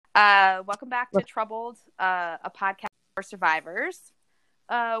Welcome back to Troubled, a podcast for survivors.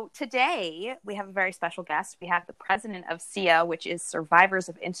 Today, we have a very special guest. We have the president of SIA, which is Survivors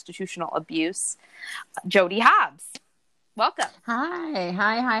of Institutional Abuse, Jody Hobbs. Welcome.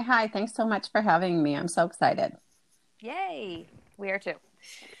 Hi. Thanks so much for having me. I'm so excited. Yay. We are too.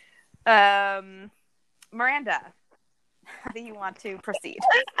 Miranda, how do you want to proceed?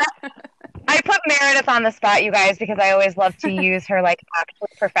 I put Meredith on the spot, you guys, because I always love to use her actually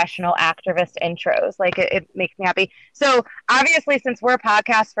professional activist intros. It makes me happy. So obviously, since we're a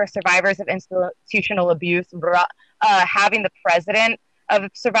podcast for survivors of institutional abuse, having the president of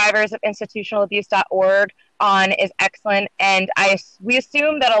survivors of institutional abuse.org on is excellent. And we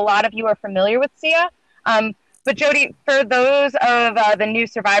assume that a lot of you are familiar with SIA. But Jody, for those of the new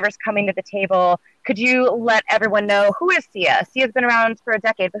survivors coming to the table, could you let everyone know who is SIA? SIA's been around for a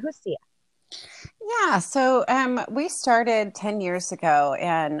decade, but who's SIA? Yeah, so we started 10 years ago,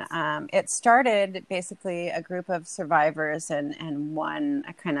 and it started basically a group of survivors and one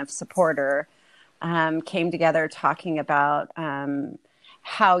kind of supporter came together talking about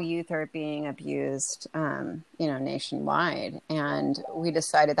how youth are being abused, nationwide. And we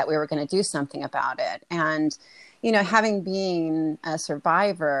decided that we were going to do something about it. And, having been a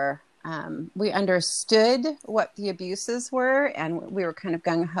survivor, we understood what the abuses were, and we were kind of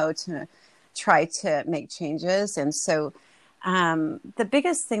gung-ho to try to make changes. And so the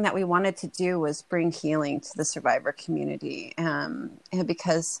biggest thing that we wanted to do was bring healing to the survivor community, and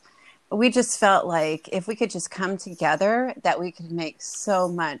because we just felt like if we could just come together, that we could make so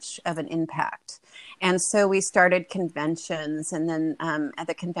much of an impact. And so we started conventions, and then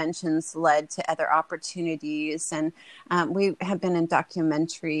the conventions led to other opportunities. And we have been in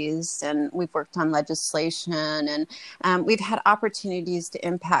documentaries, and we've worked on legislation, and we've had opportunities to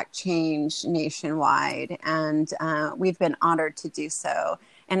impact change nationwide. And we've been honored to do so.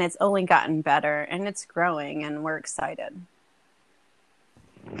 And it's only gotten better, and it's growing, and we're excited.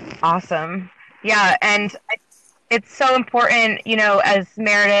 Awesome. Yeah, and it's so important, as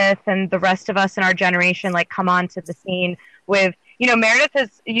Meredith and the rest of us in our generation come onto the scene with,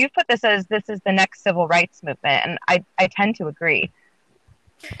 Meredith you've put this as this is the next civil rights movement, and I tend to agree.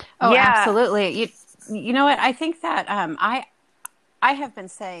 Oh, yeah. Absolutely. You know what? I think that I have been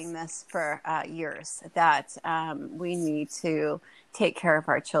saying this for years, that we need to take care of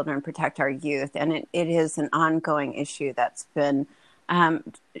our children, protect our youth, and it is an ongoing issue that's been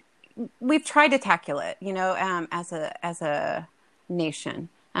we've tried to tackle it, as a nation,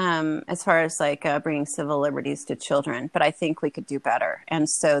 as far as bringing civil liberties to children. But I think we could do better. And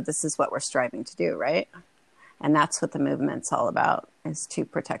so this is what we're striving to do, right? And that's what the movement's all about, is to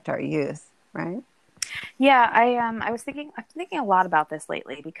protect our youth, right? Yeah, I've been thinking a lot about this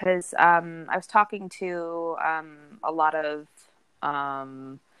lately, because I was talking to a lot of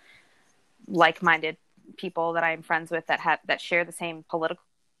like-minded people that I'm friends with that share the same political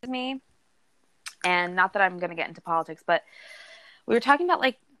as me. And not that I'm going to get into politics, but we were talking about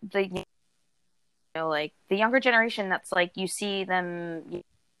the younger generation that's you see them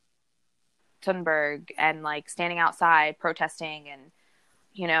Thunberg and standing outside protesting, and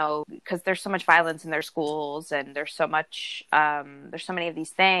because there's so much violence in their schools, and there's so many of these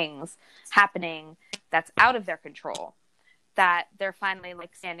things happening that's out of their control, that they're finally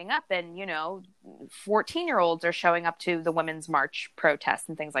standing up, and 14-year-olds are showing up to the Women's March protests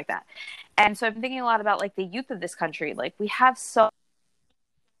and things like that. And so I've been thinking a lot about the youth of this country. We have so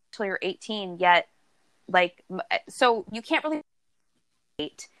till you're 18, yet so you can't really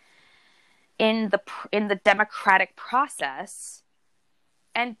in the democratic process,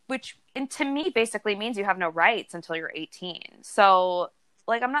 and to me basically means you have no rights until you're 18. So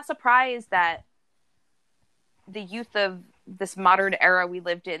I'm not surprised that the youth of this modern era we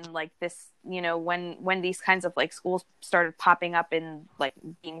lived in, this, when these kinds of schools started popping up in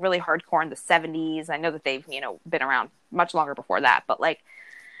being really hardcore in the 70s. I know that they've, been around much longer before that, but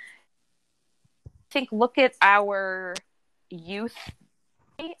look at our youth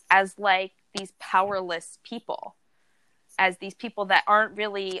as these powerless people, as these people that aren't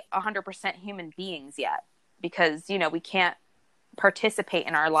really 100% human beings yet, because, we can't participate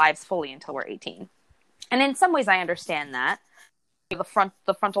in our lives fully until we're 18. And in some ways, I understand that the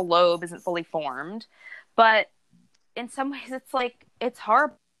frontal lobe isn't fully formed, but in some ways, it's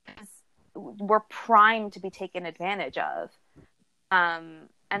hard because we're primed to be taken advantage of, and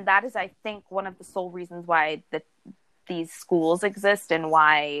that is, I think, one of the sole reasons why these schools exist, and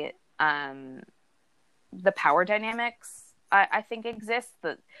why the power dynamics I think exist.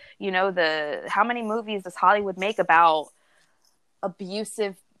 How many movies does Hollywood make about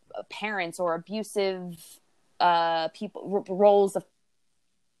abusive parents or abusive people roles of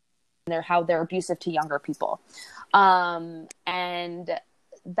how they're abusive to younger people. And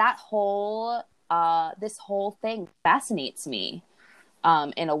that whole this whole thing fascinates me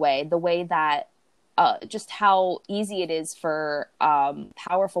in a way, the way that just how easy it is for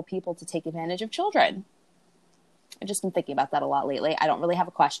powerful people to take advantage of children. I've just been thinking about that a lot lately. I don't really have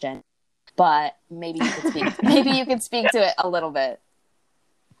a question, but maybe you could speak. Maybe you could speak to it a little bit.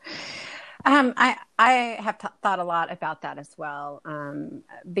 I have thought a lot about that as well,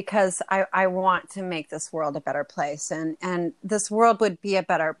 because I want to make this world a better place, and this world would be a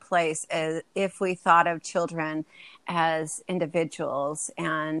better place if we thought of children as individuals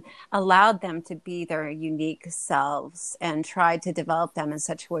and allowed them to be their unique selves and tried to develop them in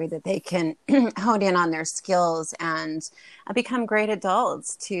such a way that they can hone in on their skills and become great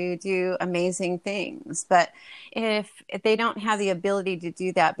adults to do amazing things. But if they don't have the ability to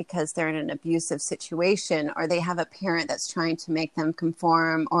do that because they're in an abusive situation, or they have a parent that's trying to make them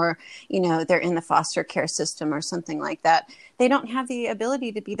conform, or, they're in the foster care system or something like that, they don't have the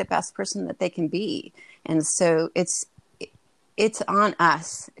ability to be the best person that they can be. And so it's on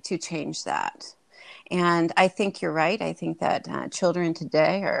us to change that. And I think you're right. I think that children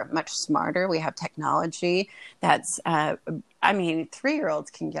today are much smarter. We have technology that's,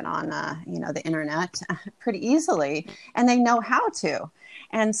 3-year-olds can get on, the internet pretty easily, and they know how to.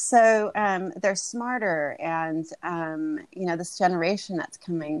 And so they're smarter. And, this generation that's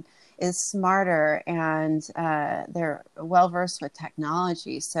coming is smarter, and they're well-versed with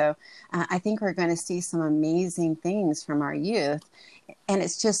technology. So I think we're going to see some amazing things from our youth. And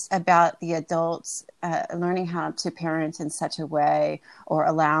it's just about the adults learning how to parent in such a way, or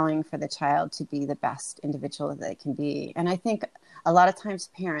allowing for the child to be the best individual that they can be. And I think a lot of times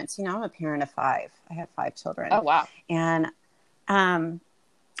parents, I'm a parent of 5. I have 5 children. Oh, wow. And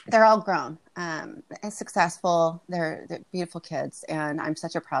they're all grown and successful. They're beautiful kids, and I'm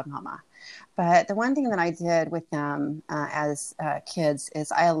such a proud mama. But the one thing that I did with them as kids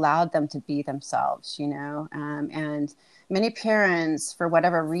is I allowed them to be themselves, and many parents, for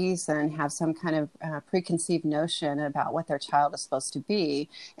whatever reason, have some kind of preconceived notion about what their child is supposed to be.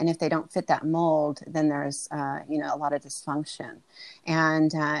 And if they don't fit that mold, then there's, a lot of dysfunction.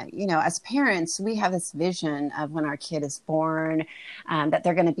 And, as parents, we have this vision of when our kid is born, that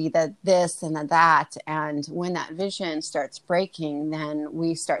they're going to be the this and the that. And when that vision starts breaking, then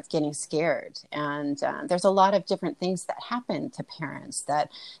we start getting scared. And there's a lot of different things that happen to parents that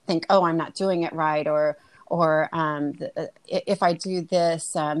think, oh, I'm not doing it right, or if I do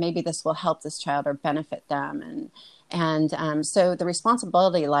this, maybe this will help this child or benefit them. And so the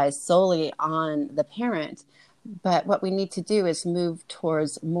responsibility lies solely on the parent. But what we need to do is move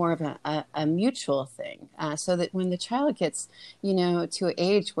towards more of a mutual thing, so that when the child gets, to an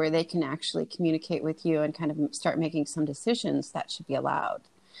age where they can actually communicate with you and kind of start making some decisions, that should be allowed.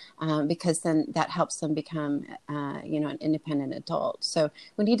 Because then that helps them become, an independent adult. So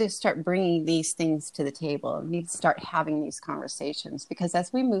we need to start bringing these things to the table. We need to start having these conversations, because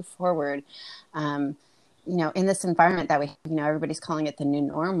as we move forward, in this environment that everybody's calling it the new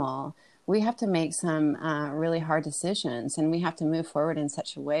normal, we have to make some really hard decisions, and we have to move forward in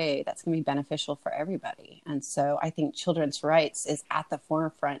such a way that's going to be beneficial for everybody. And so I think children's rights is at the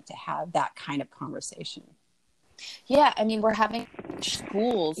forefront to have that kind of conversation. Yeah, we're having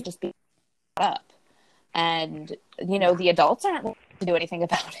schools just be up, and the adults aren't willing to do anything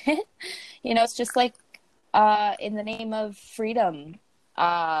about it. It's just like in the name of freedom,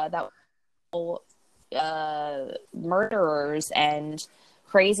 that murderers and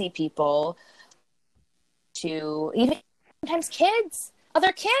crazy people, to even sometimes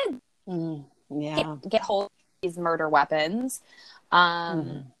other kids, get hold of these murder weapons.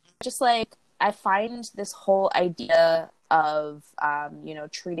 Just like, I find this whole idea of,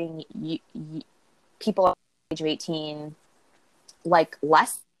 treating people at the age of 18 like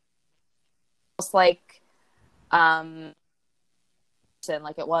less, almost like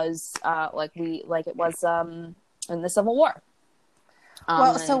it was in the Civil War.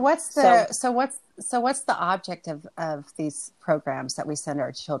 So what's the object of these programs that we send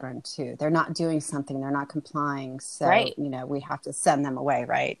our children to? They're not doing something, they're not complying. So, right. We have to send them away,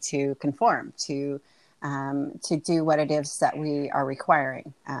 right? To conform, to do what it is that we are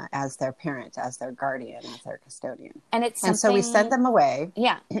requiring as their parent, as their guardian, as their custodian. And so we send them away.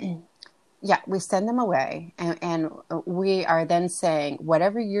 Yeah. Yeah, we send them away, and we are then saying,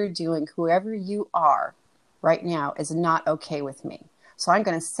 whatever you're doing, whoever you are right now is not okay with me. So I'm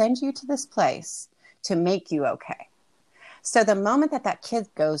going to send you to this place to make you okay. So the moment that kid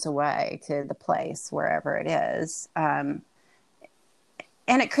goes away to the place, wherever it is, and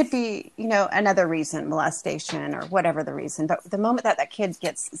and it could be, you know, another reason, molestation or whatever the reason. But the moment that that kid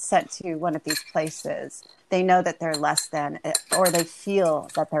gets sent to one of these places, they know that they're less than, or they feel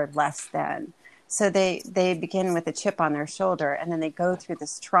that they're less than. So they begin with a chip on their shoulder, and then they go through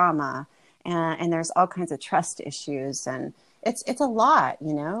this trauma, and there's all kinds of trust issues, and it's a lot,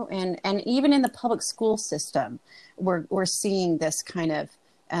 you know. And even in the public school system, we're seeing this kind of,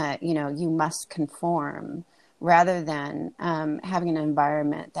 you know, you must conform, rather than having an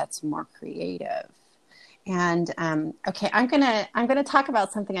environment that's more creative. And okay, I'm gonna talk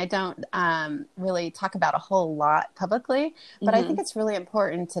about something I don't really talk about a whole lot publicly, but I think it's really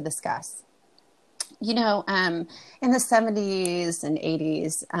important to discuss. You know, in the 70s and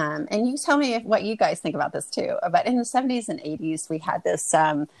 80s, and you tell me what you guys think about this too, but in the 70s and 80s, we had this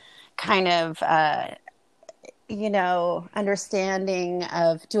kind of you know, understanding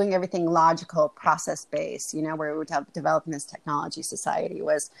of doing everything logical, process based, you know, where we were developing this technology society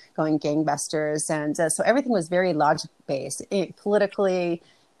was going gangbusters. And so everything was very logic based. Politically,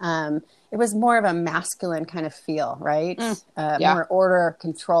 it was more of a masculine kind of feel, right? More order,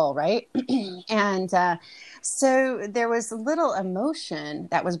 control, right? And so there was little emotion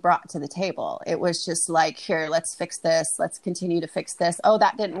that was brought to the table. It was just like, here, let's fix this. Let's continue to fix this. Oh,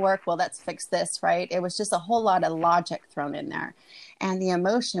 that didn't work. Well, let's fix this, right? It was just a whole lot of logic thrown in there. And the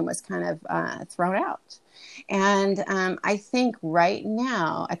emotion was kind of thrown out. And I think right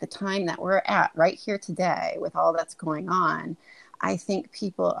now, at the time that we're at, right here today, with all that's going on, I think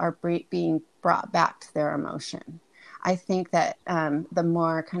people are being brought back to their emotion. I think that the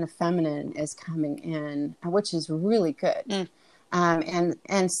more kind of feminine is coming in, which is really good.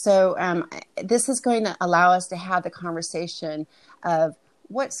 And so this is going to allow us to have the conversation of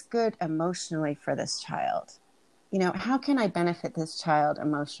what's good emotionally for this child. You know, how can I benefit this child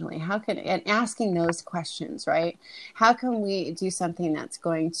emotionally? And asking those questions, right? How can we do something that's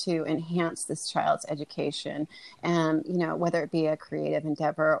going to enhance this child's education? And, you know, whether it be a creative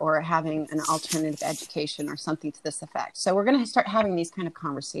endeavor or having an alternative education or something to this effect. So we're going to start having these kind of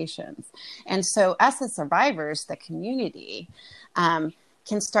conversations. And so us as survivors, the community,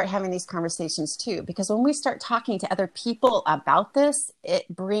 can start having these conversations too, because when we start talking to other people about this, it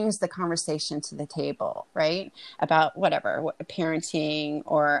brings the conversation to the table, right? About whatever, parenting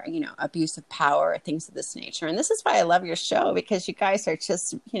or, you know, abuse of power, things of this nature. And this is why I love your show, because you guys are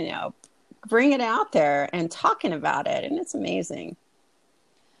just, you know, bring it out there and talking about it. And it's amazing.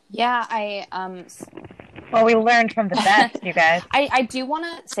 Yeah, well, we learned from the best, you guys. I do want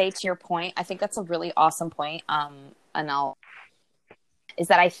to say, to your point, I think that's a really awesome point. And is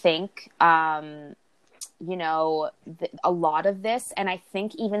that I think, you know, a lot of this, and I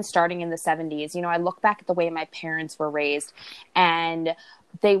think even starting in the 70s, you know, I look back at the way my parents were raised, and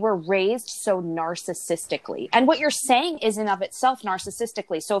they were raised so narcissistically. And what you're saying is in of itself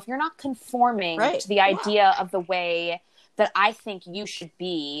narcissistically. So if you're not conforming to the idea of the way that I think you should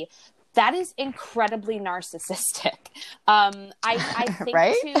be, that is incredibly narcissistic.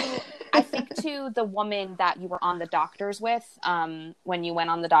 I think to the woman that you were on the doctors with, when you went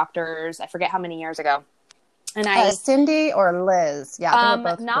on the doctors, I forget how many years ago. And Cindy or Liz? Yeah, they were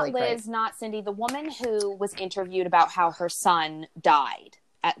both not really Liz, great. Not Cindy. The woman who was interviewed about how her son died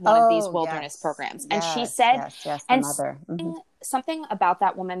at one of these wilderness programs, and she said, the and mother. something about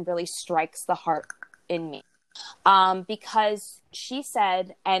that woman really strikes the heart in me. Because she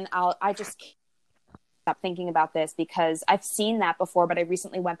said, and I just can't stop thinking about this because I've seen that before, but I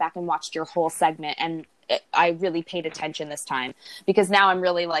recently went back and watched your whole segment, and I really paid attention this time because now I'm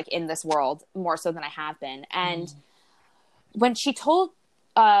really like in this world more so than I have been. And when she told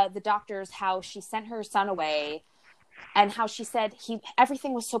the doctors how she sent her son away and how she said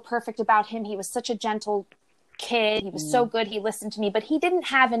everything was so perfect about him. He was such a gentle kid. He was so good. He listened to me, but he didn't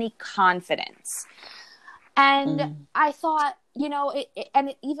have any confidence. And I thought, you know,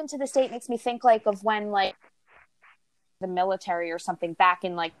 even to this day, it makes me think like of when like the military or something back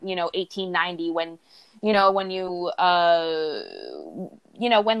in like, you know, 1890 when, you know, when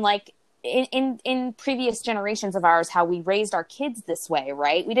when like in previous generations of ours, how we raised our kids this way,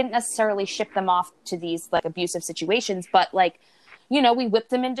 right? We didn't necessarily ship them off to these like abusive situations, but like, you know, we whipped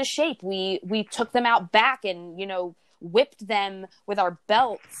them into shape. We took them out back and, you know, whipped them with our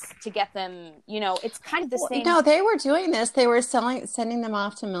belts to get them, you know, it's kind of the same. No, they were doing this. They were sending them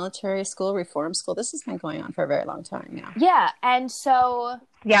off to military school, reform school. This has been going on for a very long time now. Yeah. And so...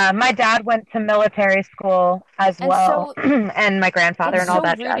 Yeah, my dad went to military school as well, and my grandfather and all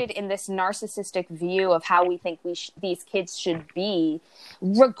that. It's so rooted in this narcissistic view of how we think these kids should be,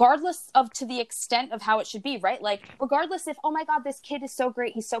 regardless of to the extent of how it should be, right? Like, regardless if, oh my God, this kid is so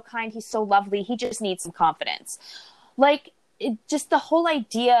great, he's so kind, he's so lovely, he just needs some confidence. Like, just the whole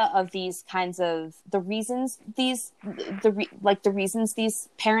idea of these kinds of the reasons these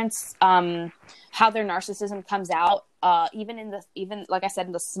parents how their narcissism comes out even like I said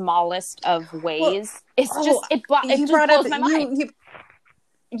in the smallest of ways, it's just it just blows my mind.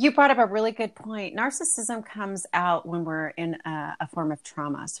 You brought up a really good point. Narcissism comes out when we're in a form of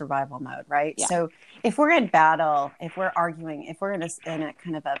trauma survival mode, right? Yeah. So if we're in battle, if we're arguing, if we're in a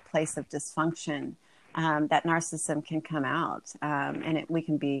kind of a place of dysfunction, that narcissism can come out, and we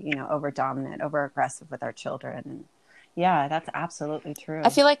can be, over dominant, over aggressive with our children. And yeah, that's absolutely true. I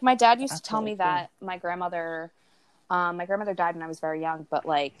feel like my dad used to tell me that my grandmother died when I was very young, but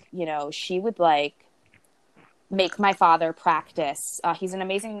she would make my father practice. He's an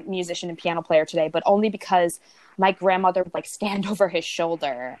amazing musician and piano player today, but only because my grandmother would stand over his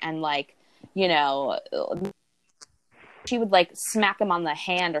shoulder and she would smack him on the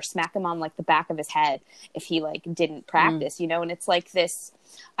hand or smack him on the back of his head if he didn't practice, and it's this,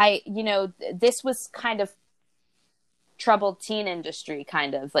 this was kind of troubled teen industry,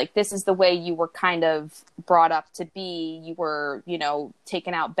 kind of this is the way you were kind of brought up to be. You were,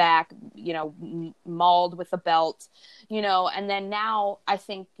 taken out back, mauled with a belt, and then now I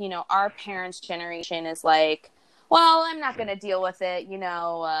think, our parents' generation is well, I'm not going to deal with it,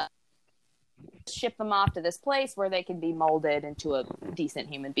 ship them off to this place where they can be molded into a decent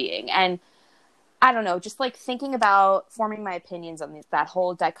human being. And I don't know, just thinking about forming my opinions on that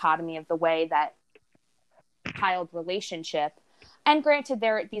whole dichotomy of the way that child relationship. And granted,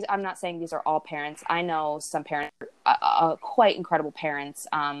 I'm not saying these are all parents. I know some parents are quite incredible parents.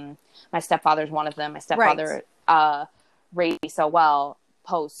 My stepfather's one of them. My stepfather raised me so well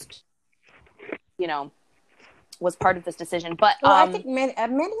post, was part of this decision. But I think many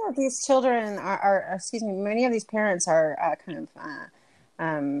of these children many of these parents are kind of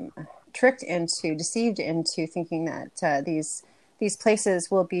deceived into thinking that these places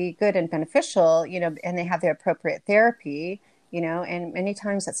will be good and beneficial, and they have the appropriate therapy, and many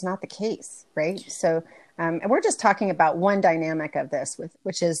times that's not the case, right? So, and we're just talking about one dynamic of this,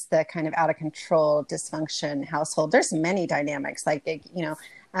 which is the kind of out of control dysfunction household. There's many dynamics,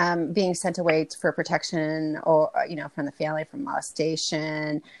 being sent away for protection or, from the family, from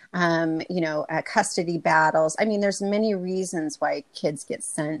molestation, custody battles. I mean, there's many reasons why kids get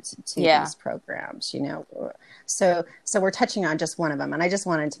sent to these programs, So we're touching on just one of them. And I just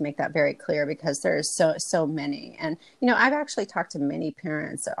wanted to make that very clear because there's so many. And, I've actually talked to many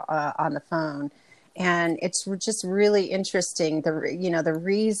parents on the phone. And it's just really interesting, the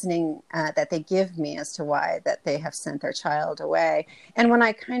reasoning that they give me as to why that they have sent their child away. And when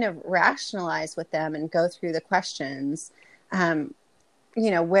I kind of rationalize with them and go through the questions,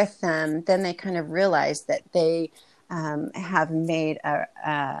 with them, then they kind of realize that they have made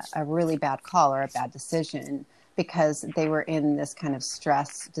a really bad call or a bad decision because they were in this kind of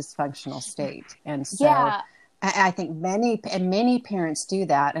stress, dysfunctional state. And so I think many parents do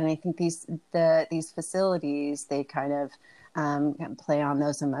that, and I think these facilities, they kind of play on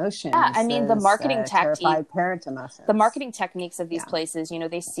those emotions. Yeah, I mean the marketing terrified parent emotions. The marketing techniques of these places,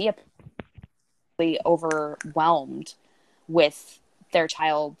 they see a overwhelmed with their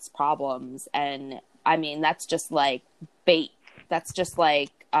child's problems, and I mean that's just bait. That's just the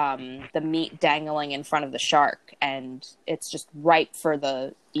meat dangling in front of the shark, and it's just ripe for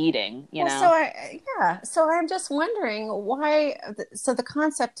the eating, So I'm just wondering why. So the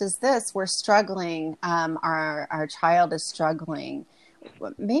concept is this: we're struggling. Our child is struggling.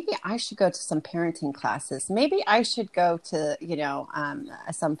 Maybe I should go to some parenting classes. Maybe I should go to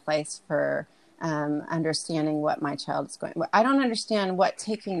some place for understanding what my child is going. I don't understand what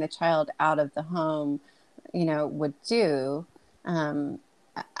taking the child out of the home, would do. I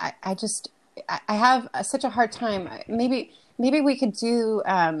have such a hard time. Maybe we could do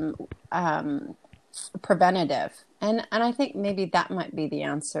preventative, and I think maybe that might be the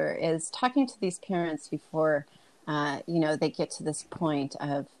answer, is talking to these parents before they get to this point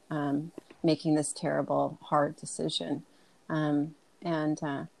of making this terrible, hard decision.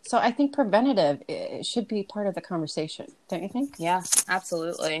 So I think preventative should be part of the conversation, don't you think? Yeah,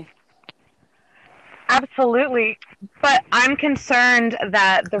 absolutely. Absolutely. But I'm concerned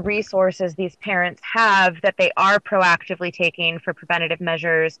that the resources these parents have that they are proactively taking for preventative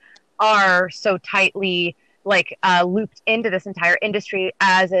measures are so tightly looped into this entire industry,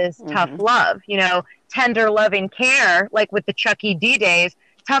 as is tough love, tender loving care, with the Chucky D days.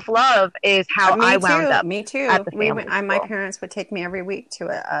 Tough love is how I wound up. Me too. My parents would take me every week to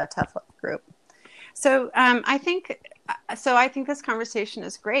a tough love group. So I think So I think this conversation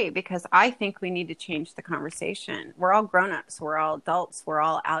is great because I think we need to change the conversation. We're all grown-ups. We're all adults. We're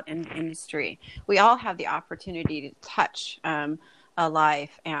all out in industry. We all have the opportunity to touch a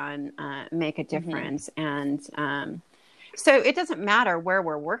life and make a difference. And so it doesn't matter where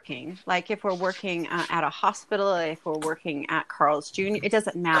we're working. Like if we're working at a hospital, if we're working at Carl's Jr., it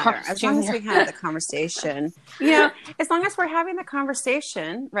doesn't matter. Carl's As long as Jr.. we have the conversation, as long as we're having the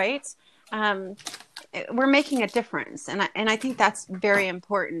conversation, right? We're making a difference. And I think that's very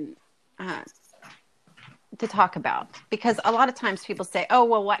important to talk about, because a lot of times people say, oh,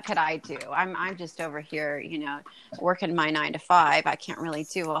 well, what could I do? I'm just over here, working my 9 to 5. I can't really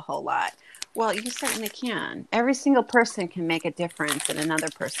do a whole lot. Well, you certainly can. Every single person can make a difference in another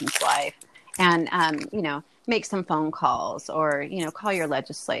person's life, and, make some phone calls, or, call your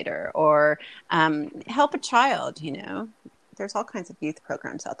legislator, or help a child. There's all kinds of youth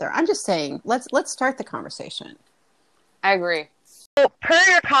programs out there. I'm just saying, let's start the conversation. I agree. So per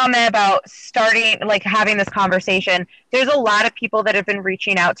your comment about starting, like having this conversation, there's a lot of people that have been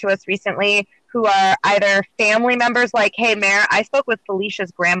reaching out to us recently who are either family members, like, hey, Mare, I spoke with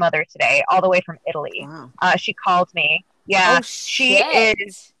Felicia's grandmother today, all the way from Italy. Wow. She called me. Yeah, Oh, she shit.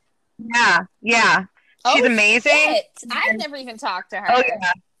 is. Yeah. She's amazing. Shit. I've never even talked to her. Oh,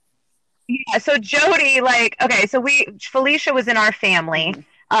 yeah. Yeah, so Jody, so Felicia was in our family.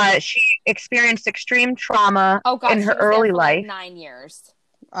 She experienced extreme trauma in her early life. 9 years.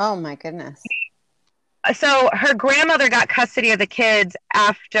 Oh my goodness. So her grandmother got custody of the kids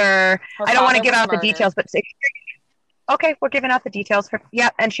after, I don't want to give out the details, but okay, we're giving out the details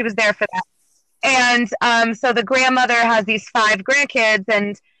and she was there for that. And so the grandmother has these 5 grandkids,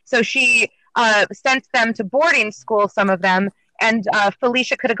 and so she sent them to boarding school, some of them. And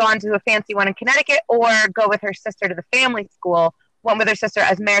Felicia could have gone to a fancy one in Connecticut or go with her sister to the family school. Went with her sister.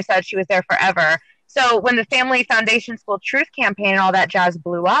 As Mare said, she was there forever. So when the Family Foundation School Truth Campaign and all that jazz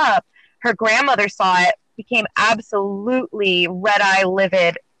blew up, her grandmother saw it, became absolutely red-eye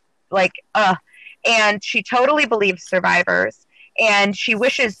livid, and she totally believes survivors. And she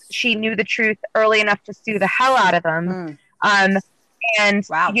wishes she knew the truth early enough to sue the hell out of them. And,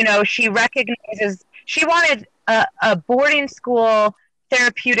 wow. She recognizes, she wanted a boarding school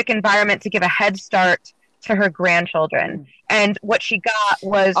therapeutic environment to give a head start to her grandchildren. And what she got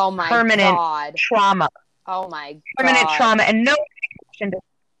was permanent trauma. Oh my God. Permanent trauma, and no recognition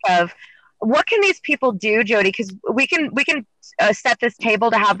of what can these people do, Jody? Because we can set this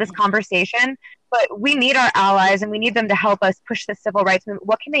table to have this conversation, but we need our allies and we need them to help us push the civil rights movement.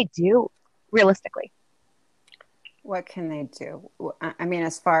 What can they do realistically? What can they do? I mean,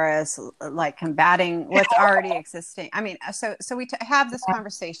 as far as like combating what's already existing. I mean, so we have this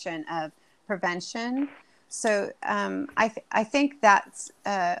conversation of prevention. So I think that's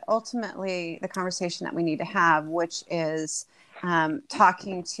ultimately the conversation that we need to have, which is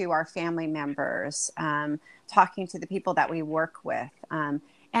talking to our family members, talking to the people that we work with,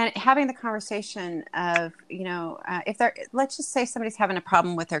 and having the conversation of, if let's just say somebody's having a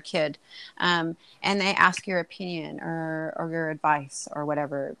problem with their kid, and they ask your opinion or your advice or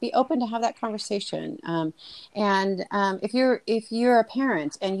whatever, be open to have that conversation. And if you're a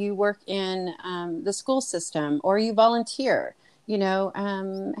parent and you work in the school system or you volunteer,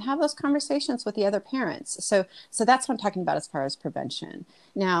 have those conversations with the other parents. So that's what I'm talking about as far as prevention.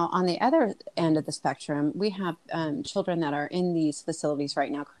 Now, on the other end of the spectrum, we have children that are in these facilities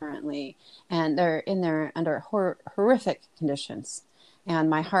right now currently, and they're in there under horrific conditions. And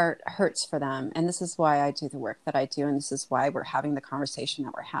my heart hurts for them. And this is why I do the work that I do. And this is why we're having the conversation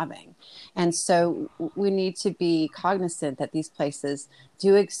that we're having. And so we need to be cognizant that these places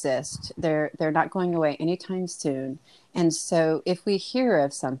do exist. They're not going away anytime soon. And so if we hear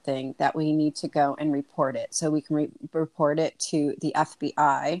of something, that we need to go and report it. So we can report it to the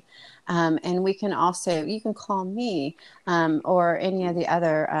FBI. And we can also, you can call me or any of the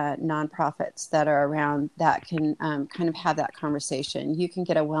other nonprofits that are around that can kind of have that conversation. You can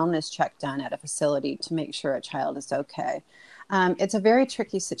get a wellness check done at a facility to make sure a child is okay. It's a very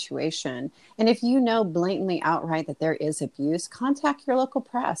tricky situation. And if you know blatantly outright that there is abuse, contact your local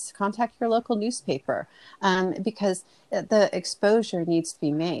press, contact your local newspaper, because the exposure needs to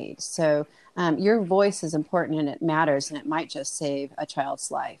be made. So your voice is important and it matters, and it might just save a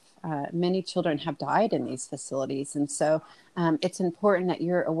child's life. Many children have died in these facilities. And so it's important that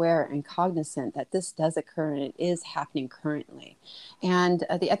you're aware and cognizant that this does occur and it is happening currently. And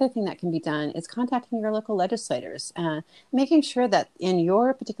the other thing that can be done is contacting your local legislators, making sure that in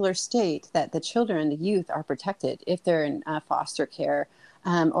your particular state that the children, the youth are protected if they're in foster care,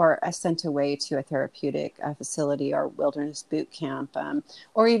 or sent away to a therapeutic facility or wilderness boot camp,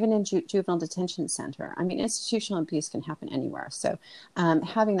 or even in juvenile detention center. I mean, institutional abuse can happen anywhere. So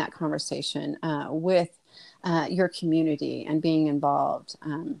having that conversation with your community and being involved,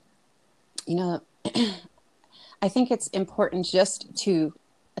 you know, I think it's important just to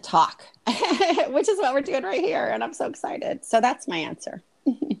talk, which is what we're doing right here. And I'm so excited. So that's my answer.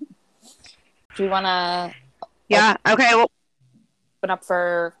 Do you want to Yeah. Okay. Well, open up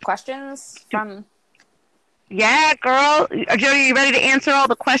for questions from? yeah, girl. Jody, you ready to answer all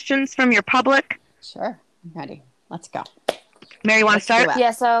the questions from your public? Sure. I'm ready. Let's go. Mary, you want to start?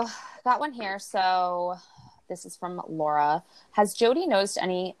 Yeah, so got one here. So this is from Laura. Has Jody noticed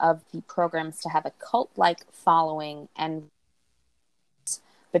any of the programs to have a cult-like following and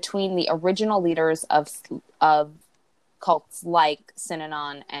between the original leaders of cults like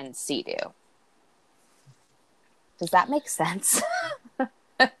Synanon and Sea-Doo? Does that make sense?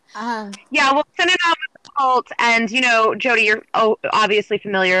 Yeah, well, Synanon was a cult, and Jody, you're obviously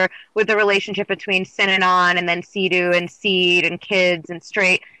familiar with the relationship between Synanon and then Sea-Doo and Seed and Kids and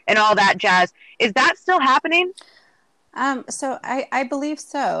Straight and all that jazz. Is that still happening? So I believe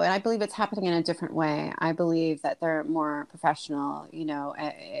so, and I believe it's happening in a different way. I believe that they're more professional.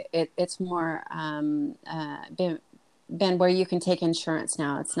 It's more been where you can take insurance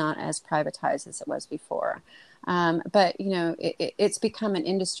now. It's not as privatized as it was before. But it's become an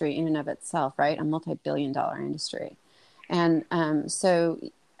industry in and of itself, right? A multi-billion-dollar industry, and so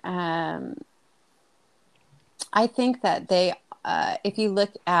I think that if you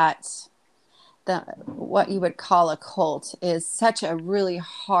look at what you would call a cult, is such a really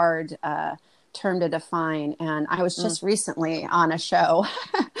hard term to define. And I was just recently on a show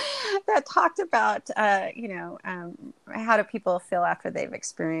that talked about, how do people feel after they've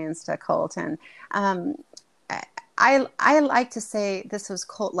experienced a cult. And I like to say this was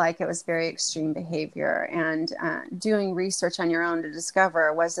cult-like. It was very extreme behavior, and doing research on your own to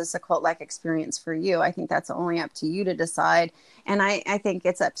discover, was this a cult-like experience for you? I think that's only up to you to decide. And I think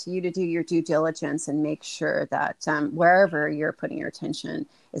it's up to you to do your due diligence and make sure that wherever you're putting your attention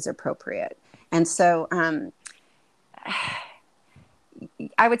is appropriate. And so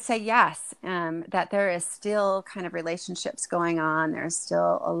I would say yes, that there is still kind of relationships going on. There's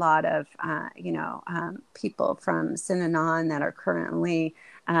still a lot of, people from Synanon that are currently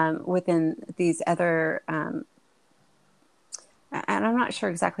within these other, and I'm not sure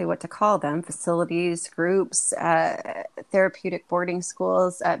exactly what to call them, facilities, groups, therapeutic boarding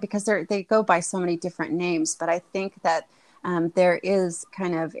schools, because they go by so many different names. But I think that there is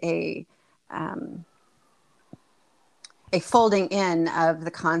kind of a folding in of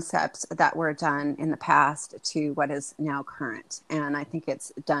the concepts that were done in the past to what is now current. And I think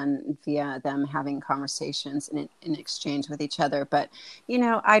it's done via them having conversations in exchange with each other. But,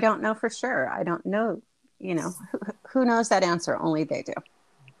 I don't know for sure. I don't know, who knows that answer? Only they do.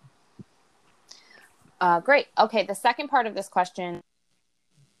 Great. Okay. The second part of this question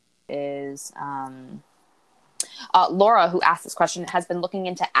is Laura, who asked this question, has been looking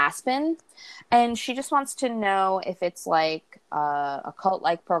into Aspen, and she just wants to know if it's like a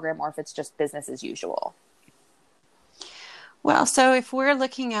cult-like program or if it's just business as usual. Well, so if we're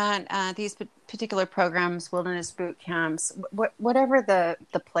looking at these particular programs, wilderness boot camps, whatever the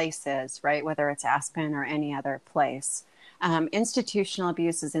place is, right, whether it's Aspen or any other place, institutional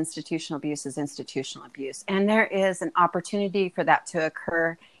abuse is institutional abuse is institutional abuse. And there is an opportunity for that to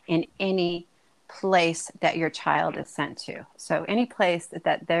occur in any place that your child is sent to. So any place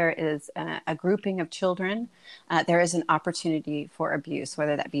that there is a grouping of children, there is an opportunity for abuse,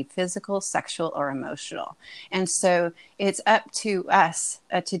 whether that be physical, sexual, or emotional. And so it's up to us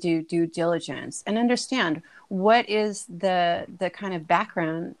to do due diligence and understand what is the kind of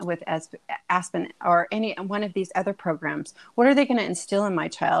background with Aspen or any one of these other programs. What are they going to instill in my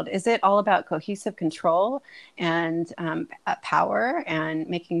child? Is it all about cohesive control and power and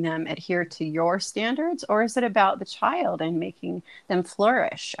making them adhere to your standards? Or is it about the child and making them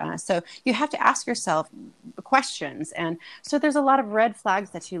flourish? So you have to ask yourself questions. And so there's a lot of red flags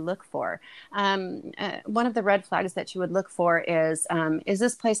that you look for. One of the red flags that you would look for is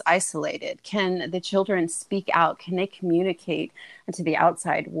this place isolated? Can the children speak out? Can they communicate to the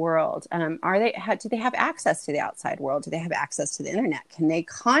outside world? Do they have access to the outside world? Do they have access to the internet? Can they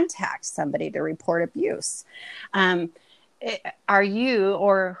contact somebody to report abuse? Are you,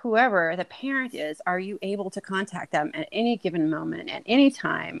 or whoever the parent is, are you able to contact them at any given moment, at any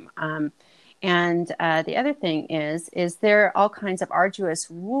time? And the other thing is there all kinds of arduous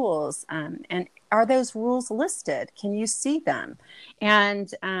rules? And are those rules listed? Can you see them?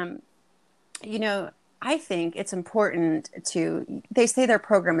 And, I think it's important they say their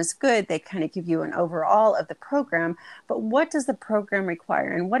program is good. They kind of give you an overall of the program, but what does the program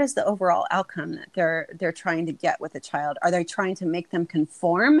require? And what is the overall outcome that they're trying to get with a child? Are they trying to make them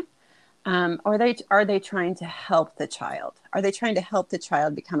conform? Are they trying to help the child? Are they trying to help the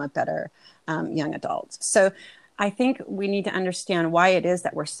child become a better young adult? So I think we need to understand why it is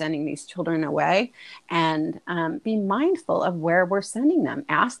that we're sending these children away, and be mindful of where we're sending them.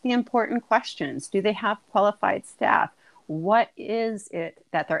 Ask the important questions. Do they have qualified staff? What is it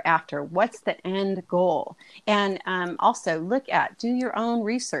that they're after? What's the end goal? And also do your own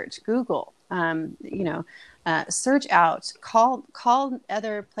research. Google, search out, call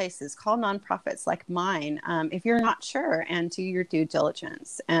other places, call nonprofits like mine if you're not sure, and do your due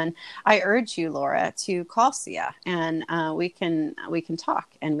diligence. And I urge you, Laura, to call SIA, and we can talk,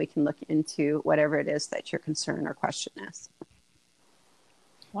 and we can look into whatever it is that your concern or question is.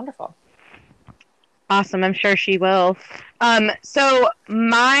 Wonderful. Awesome. I'm sure she will. So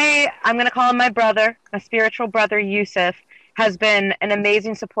I'm going to call him my brother, my spiritual brother, Yusuf, has been an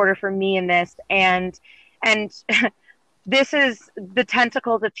amazing supporter for me in this. And this is, the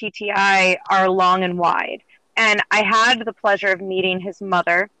tentacles of TTI are long and wide. And I had the pleasure of meeting his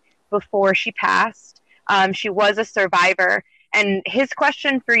mother before she passed. She was a survivor. And his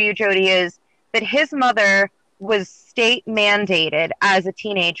question for you, Jody, is that his mother was state mandated as a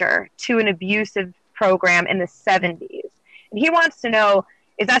teenager to an abusive program in the 70s. And he wants to know,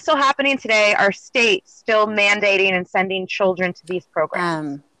 is that still happening today? Are states still mandating and sending children to these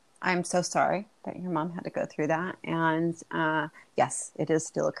programs? I'm so sorry that your mom had to go through that. And yes, it is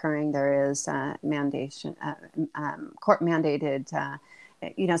still occurring. There is mandation, court mandated,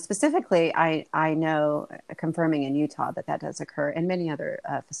 specifically, I know, confirming in Utah that does occur, and many other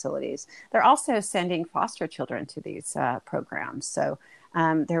facilities. They're also sending foster children to these programs. So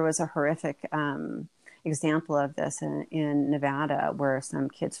there was a horrific example of this in Nevada, where some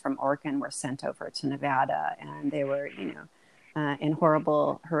kids from Oregon were sent over to Nevada, and they were, in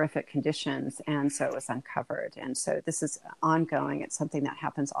horrific conditions, and so it was uncovered. And so this is ongoing. It's something that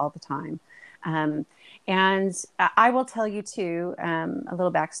happens all the time. And I will tell you too, a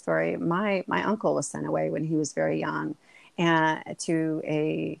little backstory. My uncle was sent away when he was very young, to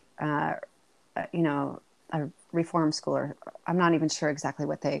a reform school, or I'm not even sure exactly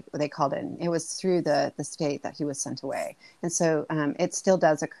what they called it. It was through the state that he was sent away, and so it still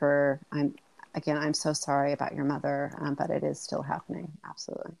does occur. I'm so sorry about your mother, but it is still happening.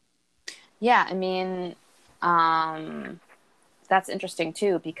 Absolutely. Yeah, I mean, that's interesting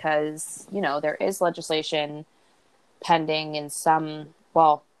too, because, there is legislation pending in some,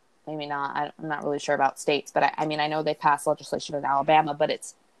 well, maybe not, I'm not really sure about states, but I mean, I know they passed legislation in Alabama, but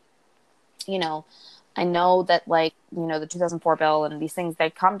it's, I know that, like, the 2004 bill and these things, they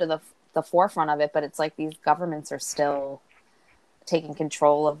come to the forefront of it, but it's like these governments are still taking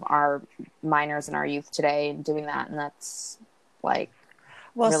control of our minors and our youth today and doing that. And that's like,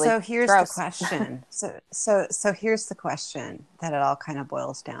 well, really so here's gross. the question. So here's the question that it all kind of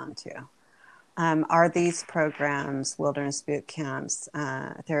boils down to. Are these programs, wilderness boot camps,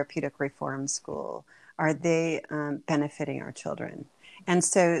 therapeutic reform school, are they benefiting our children? And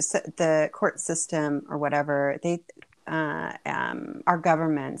so the court system or whatever, our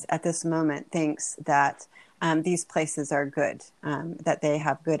government at this moment thinks that these places are good, that they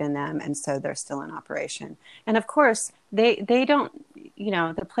have good in them, and so they're still in operation. And of course, they don't,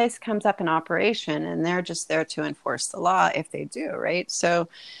 the place comes up in operation, and they're just there to enforce the law if they do, right? So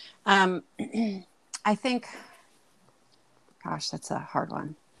I think, gosh, that's a hard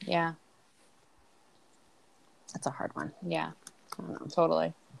one. Yeah. That's a hard one. Yeah,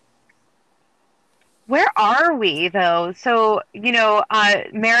 totally. Where are we, though? So,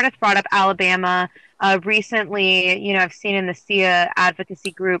 Meredith brought up Alabama. Recently, I've seen in the SIA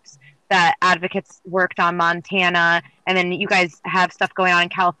advocacy groups that advocates worked on Montana, and then you guys have stuff going on in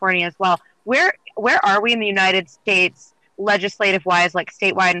California as well. Where are we in the United States, legislative-wise, like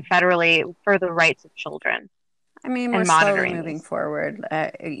statewide and federally, for the rights of children? I mean, we're slowly moving forward.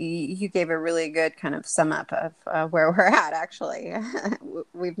 You gave a really good kind of sum up of where we're at, actually.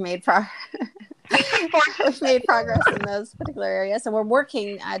 We've made progress in those particular areas, and we're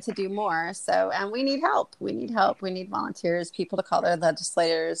working to do more. So, and we need help. We need help. We need volunteers, people to call their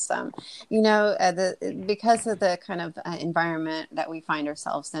legislators. Because of the kind of environment that we find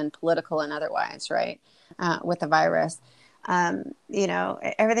ourselves in, political and otherwise, right, with the virus,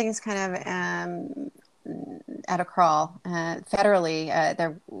 everything is kind of at a crawl. Federally,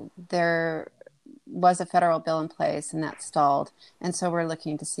 there was a federal bill in place, and that stalled. And so we're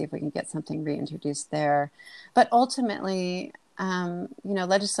looking to see if we can get something reintroduced there. But ultimately,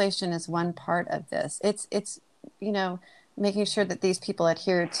 legislation is one part of this. It's making sure that these people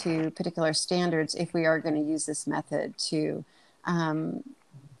adhere to particular standards if we are going to use this method um,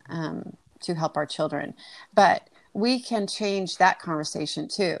 to help our children. But we can change that conversation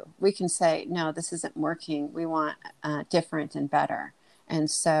too. We can say, no, this isn't working. We want different and better. And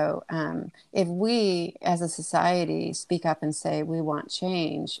so if we as a society speak up and say we want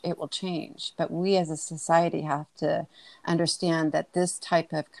change, it will change. But we as a society have to understand that this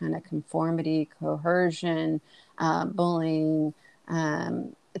type of kind of conformity, coercion, bullying,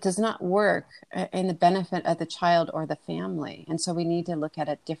 it does not work in the benefit of the child or the family. And so we need to look at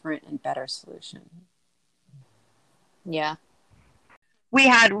a different and better solution. Yeah. We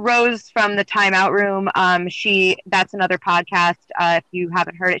had Rose from the Timeout Room. That's another podcast. If you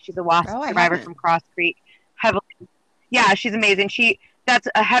haven't heard it, she's a WASP survivor from Cross Creek. Yeah, she's amazing. That's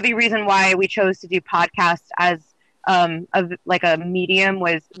a heavy reason why we chose to do podcasts as a medium,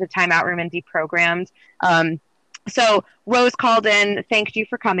 was the Timeout Room and Deprogrammed. So Rose called in, thanked you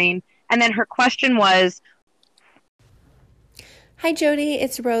for coming, and then her question was, Hi Jody,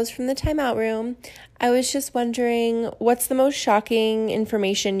 it's Rose from the Timeout Room. I was just wondering, what's the most shocking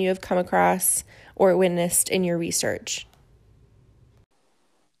information you have come across or witnessed in your research?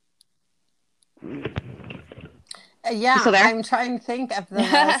 Yeah, I'm trying to think of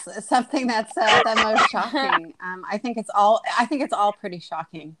something that's the most shocking. I think it's all pretty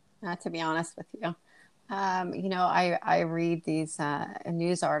shocking, to be honest with you. I read these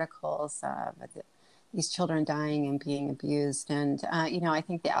news articles of these children dying and being abused. And, I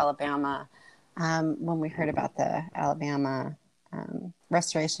think the Alabama, when we heard about the Alabama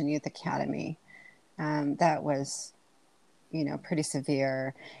Restoration Youth Academy, that was, pretty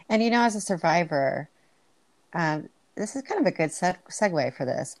severe. And, as a survivor, this is kind of a good segue for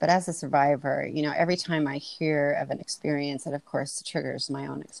this, but as a survivor, every time I hear of an experience, it of course triggers my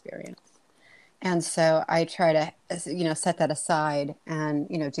own experience. And so I try to, set that aside and,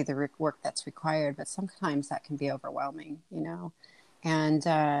 do the work that's required. But sometimes that can be overwhelming, And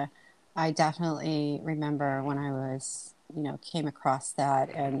I definitely remember when I was, came across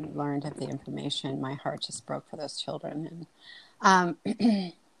that and learned of the information, my heart just broke for those children.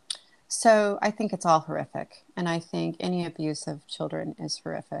 And so I think it's all horrific. And I think any abuse of children is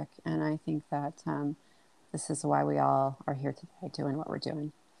horrific. And I think that this is why we all are here today doing what we're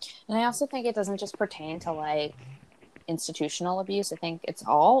doing. And I also think it doesn't just pertain to like institutional abuse. I think it's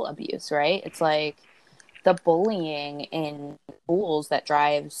all abuse, right? It's like the bullying in schools that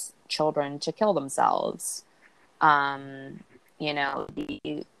drives children to kill themselves. The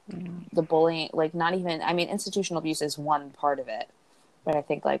bullying, like not even, I mean, institutional abuse is one part of it, but I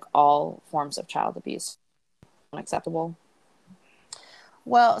think like all forms of child abuse are unacceptable.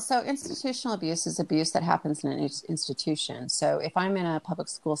 Well, so institutional abuse is abuse that happens in an institution. So if I'm in a public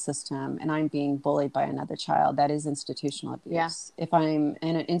school system and I'm being bullied by another child, that is institutional abuse. Yeah. If I'm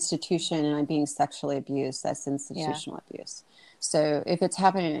in an institution and I'm being sexually abused, that's institutional abuse. So if it's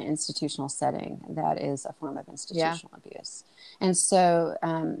happening in an institutional setting, that is a form of institutional abuse. And so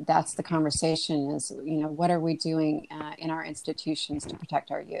that's the conversation is, what are we doing in our institutions to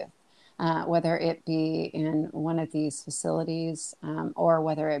protect our youth? Whether it be in one of these facilities or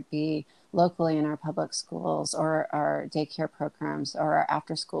whether it be locally in our public schools or our daycare programs or our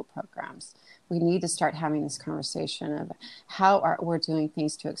after-school programs. We need to start having this conversation of how we're doing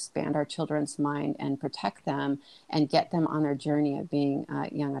things to expand our children's mind and protect them and get them on their journey of being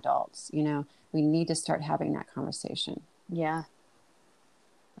young adults. We need to start having that conversation. Yeah,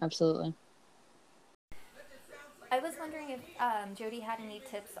 absolutely. I was wondering if Jody had any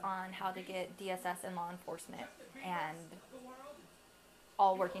tips on how to get DSS and law enforcement and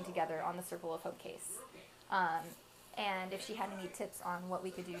all working together on the Circle of Hope case. And if she had any tips on what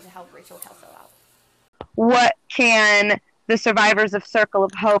we could do to help Rachel Kelso out. What can the survivors of Circle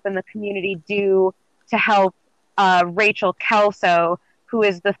of Hope and the community do to help Rachel Kelso, who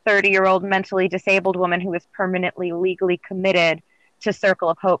is the 30-year-old mentally disabled woman who is permanently legally committed to Circle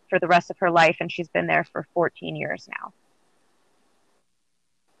of Hope for the rest of her life, and she's been there for 14 years now.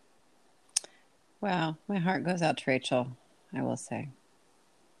 Wow, my heart goes out to Rachel, I will say.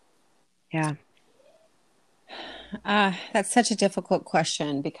 Yeah. That's such a difficult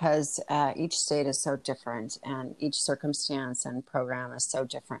question because each state is so different and each circumstance and program is so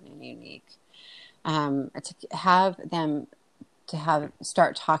different and unique. To have them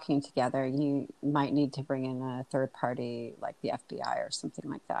start talking together, you might need to bring in a third party like the FBI or something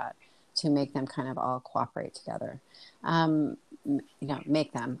like that to make them kind of all cooperate together.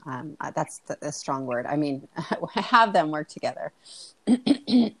 Make them, that's a strong word. I mean, have them work together.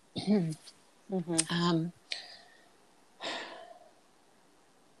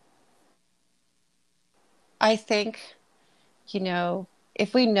 I think,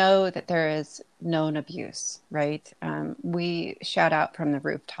 if we know that there is known abuse, right, we shout out from the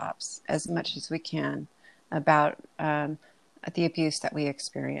rooftops as much as we can about the abuse that we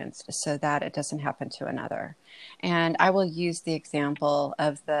experienced so that it doesn't happen to another. And I will use the example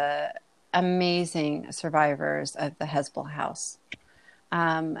of the amazing survivors of the Hezbollah house.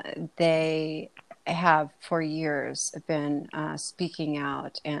 They have for years been speaking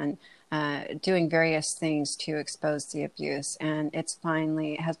out and doing various things to expose the abuse. And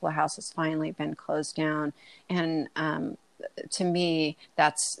Hezbollah House has finally been closed down. And to me,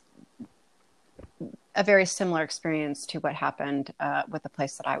 that's a very similar experience to what happened with the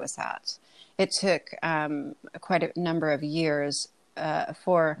place that I was at. It took quite a number of years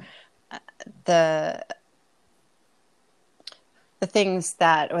for the things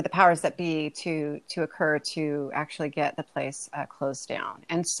or the powers that be to occur to actually get the place closed down.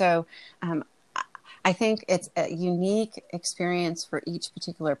 And so I think it's a unique experience for each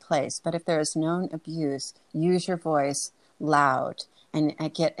particular place. But if there is known abuse, use your voice loud and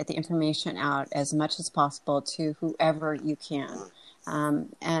get the information out as much as possible to whoever you can,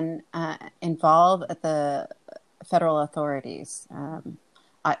 and involve the federal authorities.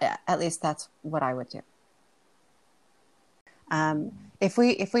 At least that's what I would do. If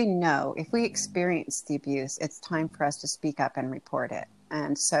we experience the abuse, it's time for us to speak up and report it.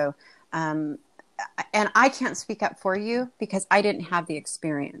 And so, and I can't speak up for you because I didn't have the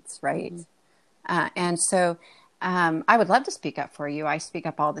experience, right? And so, I would love to speak up for you. I speak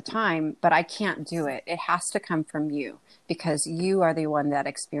up all the time, but I can't do it. It has to come from you because you are the one that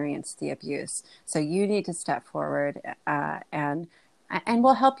experienced the abuse. So you need to step forward, and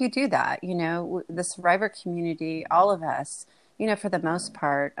we'll help you do that. The survivor community, all of us, for the most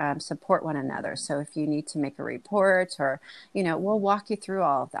part, support one another. So if you need to make a report or, we'll walk you through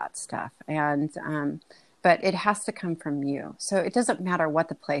all of that stuff. And, but it has to come from you. So it doesn't matter what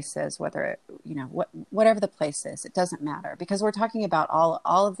the place is, whether, whatever the place is, it doesn't matter because we're talking about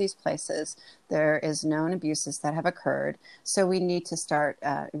all of these places. There is known abuses that have occurred. So we need to start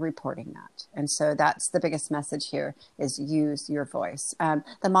reporting that. And so that's the biggest message here is use your voice.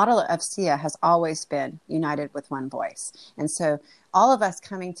 The model of SIA has always been united with one voice. And so all of us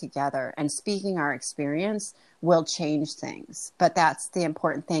coming together and speaking our experience will change things. But that's the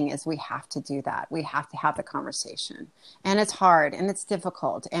important thing is we have to do that. We have to have the conversation. And it's hard and it's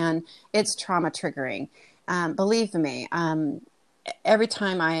difficult and it's trauma triggering. Believe me, every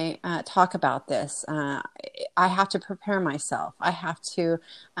time I talk about this, I have to prepare myself. I have to,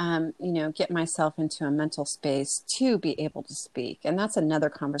 get myself into a mental space to be able to speak. And that's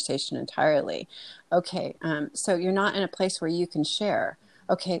another conversation entirely. Okay, so you're not in a place where you can share.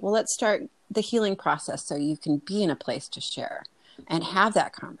 Okay, well, let's start the healing process so you can be in a place to share and have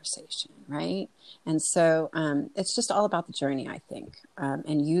that conversation, right? And so it's just all about the journey, I think,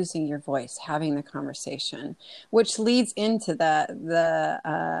 and using your voice, having the conversation, which leads into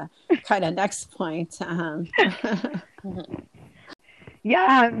the kind of next point.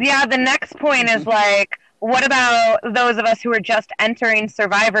 Yeah. The next point is like, what about those of us who are just entering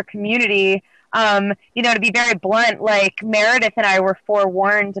survivor community? To be very blunt, like Meredith and I were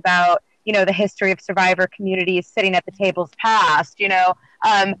forewarned about, the history of survivor communities sitting at the tables past,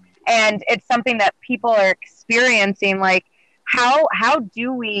 and it's something that people are experiencing. Like, how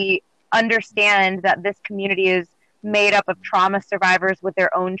do we understand that this community is made up of trauma survivors with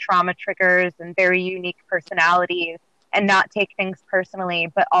their own trauma triggers and very unique personalities and not take things personally,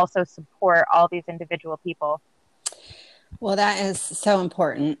 but also support all these individual people? Well, that is so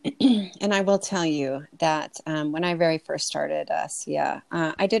important. And I will tell you that when I very first started SIA,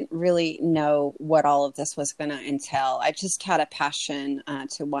 I didn't really know what all of this was going to entail. I just had a passion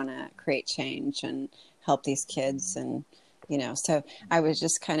to want to create change and help these kids. And, so I was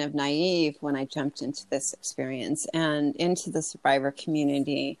just kind of naive when I jumped into this experience and into the survivor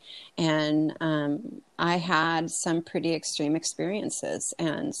community. And I had some pretty extreme experiences.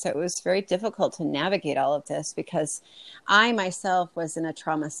 And so it was very difficult to navigate all of this because I myself was in a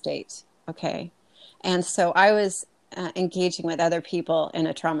trauma state. Okay. And so I was engaging with other people in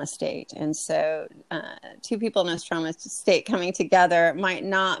a trauma state. And so two people in a trauma state coming together might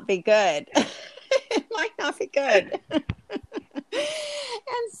not be good. It might not be good.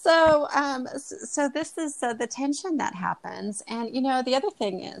 And so, so this is the tension that happens. And, the other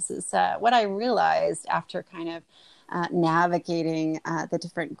thing is what I realized after kind of navigating the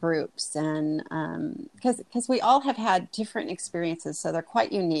different groups and because we all have had different experiences. So they're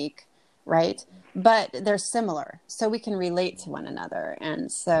quite unique. right? But they're similar, so we can relate to one another. And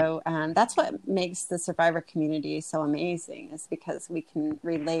so that's what makes the survivor community so amazing, is because we can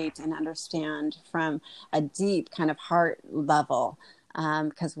relate and understand from a deep kind of heart level,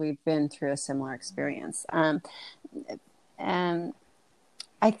 because we've been through a similar experience. And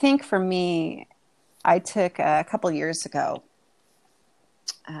I think for me, I took a couple years ago,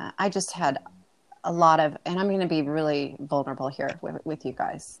 I just had a lot of, and I'm going to be really vulnerable here with you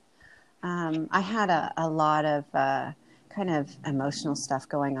guys. I had a lot of kind of emotional stuff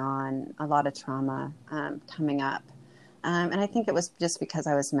going on, a lot of trauma coming up. And I think it was just because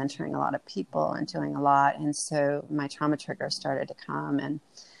I was mentoring a lot of people and doing a lot. And so my trauma triggers started to come. And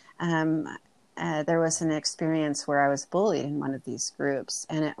there was an experience where I was bullied in one of these groups,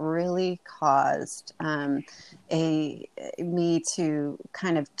 and it really caused me to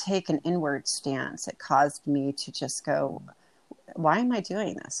kind of take an inward stance. It caused me to just go, why am I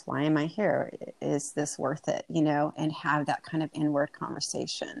doing this? Why am I here? Is this worth it? And have that kind of inward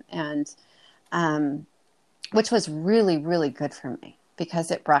conversation. And which was really, really good for me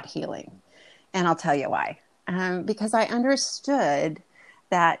because it brought healing. And I'll tell you why. Because I understood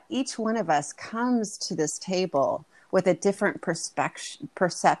that each one of us comes to this table with a different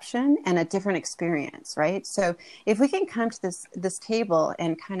perception and a different experience, right? So if we can come to this table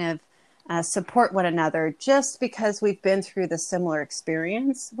and kind of support one another just because we've been through the similar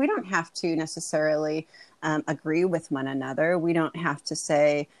experience, we don't have to necessarily agree with one another. We don't have to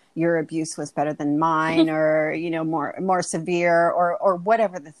say your abuse was better than mine, or more severe, or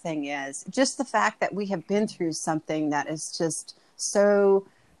whatever the thing is. Just the fact that we have been through something that is just so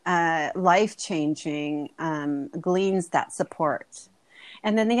life-changing gleans that support.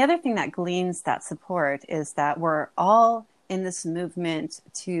 And then the other thing that gleans that support is that we're all in this movement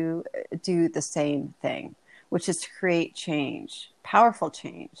to do the same thing, which is to create change, powerful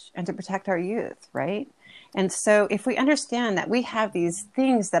change, and to protect our youth, right? And so if we understand that we have these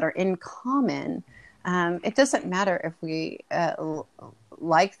things that are in common, it doesn't matter if we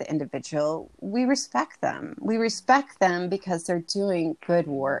like the individual, we respect them. We respect them because they're doing good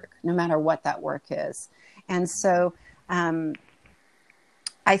work, no matter what that work is. And so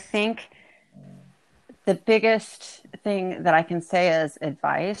I think the biggest thing that I can say as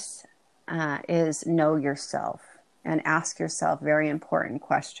advice is know yourself and ask yourself very important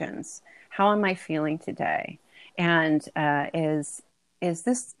questions. How am I feeling today? And is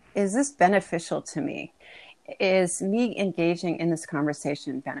this beneficial to me? Is me engaging in this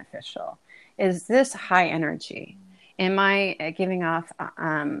conversation beneficial? Is this high energy? Am I giving off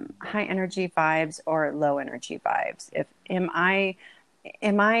high energy vibes or low energy vibes? Am I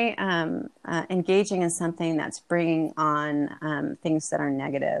engaging in something that's bringing on things that are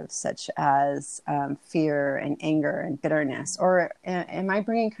negative, such as fear and anger and bitterness? Or am I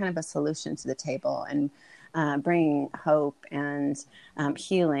bringing kind of a solution to the table and bringing hope and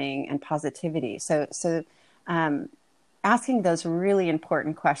healing and positivity? So asking those really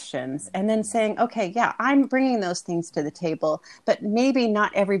important questions, and then saying, okay, yeah, I'm bringing those things to the table, but maybe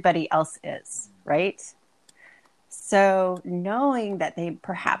not everybody else is, right? So knowing that they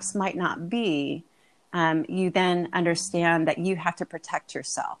perhaps might not be, you then understand that you have to protect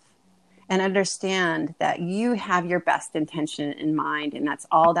yourself and understand that you have your best intention in mind, and that's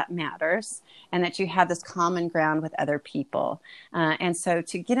all that matters, and that you have this common ground with other people. And so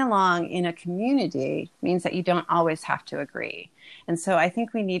to get along in a community means that you don't always have to agree. And so I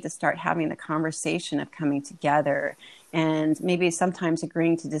think we need to start having the conversation of coming together and maybe sometimes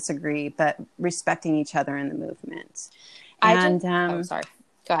agreeing to disagree, but respecting each other in the movement. And sorry.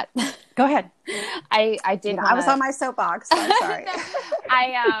 Go ahead. Go ahead. I did. I was on my soapbox. So I'm sorry.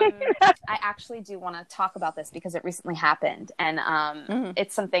 I actually do want to talk about this because it recently happened, and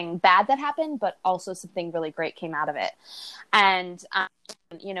it's something bad that happened, but also something really great came out of it. And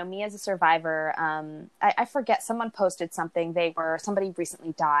me as a survivor, I forget, someone posted something. Somebody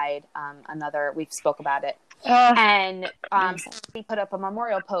recently died. We spoke about it. And somebody put up a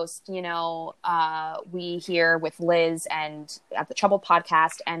memorial post, we here with Liz and at the Trouble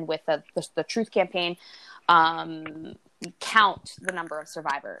podcast and with the Truth Campaign, count the number of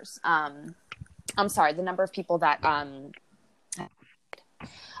survivors. The number of people that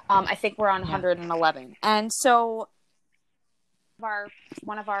I think we're on 111. And so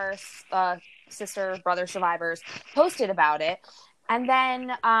one of our sister brother survivors posted about it. And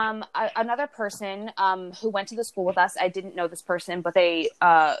then another person who went to the school with us, I didn't know this person, but they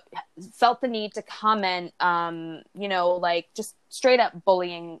felt the need to comment, just straight up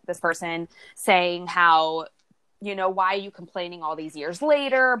bullying this person, saying how, why are you complaining all these years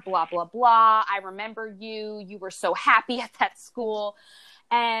later, blah, blah, blah. I remember you were so happy at that school.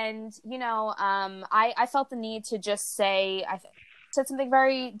 And, I felt the need to just say, said something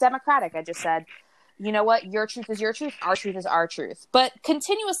very democratic. I just said, you know what, your truth is your truth, our truth is our truth, but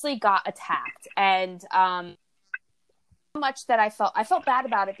continuously got attacked. And, much that I felt bad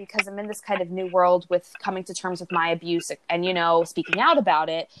about it because I'm in this kind of new world with coming to terms with my abuse and, speaking out about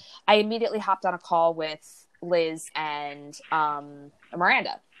it. I immediately hopped on a call with Liz and,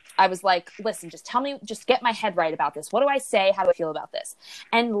 Miranda. I was like, listen, just get my head right about this. What do I say? How do I feel about this?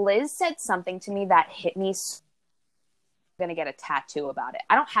 And Liz said something to me that hit me. I'm going to get a tattoo about it.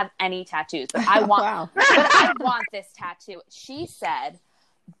 I don't have any tattoos, but I want, Wow. but I want this tattoo. She said,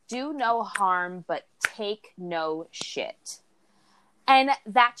 do no harm, but take no shit. And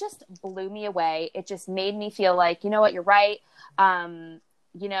that just blew me away. It just made me feel like, you know what, you're right. I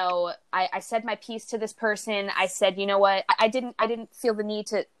said my piece to this person. I said, you know what, I didn't feel the need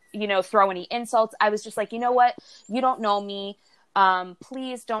to, throw any insults. I was just like, you know what, you don't know me.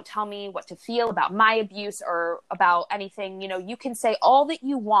 Please don't tell me what to feel about my abuse or about anything. You can say all that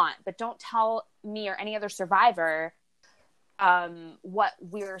you want, but don't tell me or any other survivor what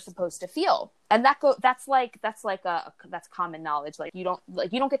we're supposed to feel. And that's common knowledge. Like you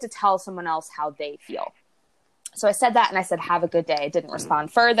don't get to tell someone else how they feel. So I said that, and I said, have a good day. I didn't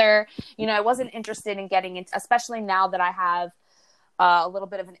respond further. I wasn't interested in getting into, especially now that I have a little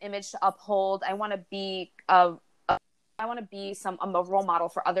bit of an image to uphold. I want to be a role model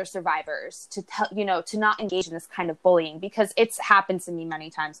for other survivors to to not engage in this kind of bullying, because it's happened to me many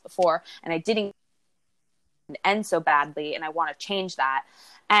times before, and I didn't end so badly, and I want to change that.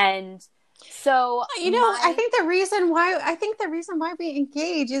 And so, I think the reason why we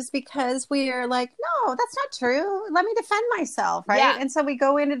engage is because we are like, no, that's not true. Let me defend myself, right? Yeah. And so we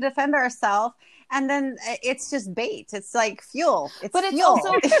go in to defend ourselves, and then it's just bait. It's like fuel. But I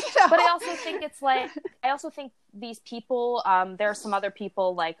also think these people, there are some other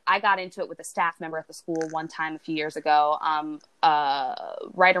people, like I got into it with a staff member at the school one time a few years ago,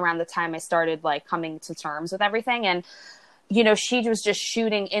 right around the time I started like coming to terms with everything. And, she was just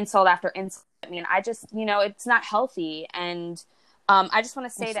shooting insult after insult. I mean, it's not healthy. And I just want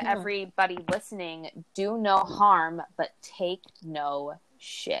to say to everybody listening, do no harm, but take no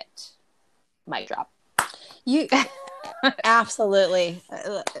shit. Mic drop. You absolutely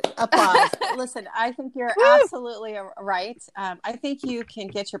applause. Listen, I think you're absolutely right. I think you can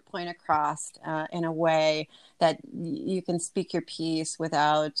get your point across in a way that you can speak your piece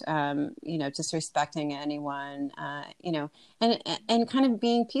without, disrespecting anyone, and kind of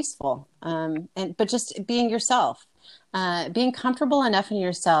being peaceful, but just being yourself, being comfortable enough in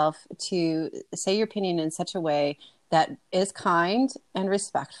yourself to say your opinion in such a way that is kind and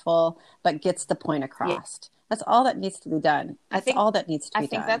respectful, but gets the point across. Yeah. That's all that needs to be done. I think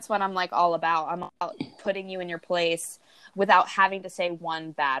that's what I'm like all about. I'm about putting you in your place without having to say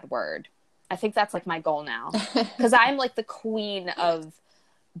one bad word. I think that's like my goal now, because I'm like the queen of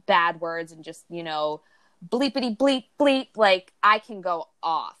bad words and just, bleepity bleep bleep. Like I can go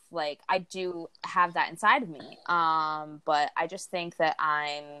off. Like I do have that inside of me. But I just think that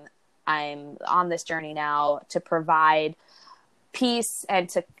I'm on this journey now to provide peace and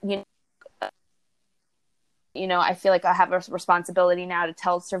to, I feel like I have a responsibility now to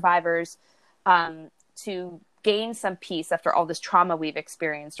tell survivors to gain some peace after all this trauma we've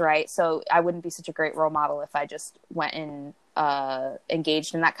experienced, right? So I wouldn't be such a great role model if I just went and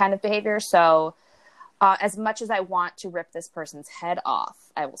engaged in that kind of behavior. So as much as I want to rip this person's head off,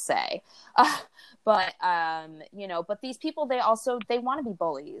 I will say, but these people, they want to be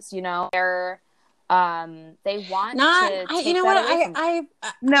bullies, they're, they want to take that away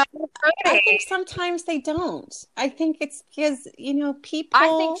from them. I think sometimes they don't. I think it's because,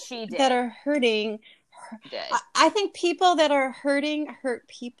 people that are hurting, I think people that are hurting hurt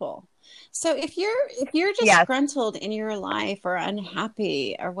people. So if you're disgruntled in your life or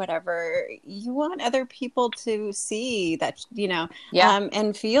unhappy or whatever, you want other people to see that,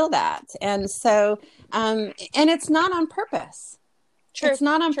 and feel that. And so, and it's not on purpose. True, it's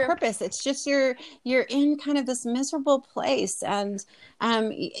not on purpose. It's just you're in kind of this miserable place, and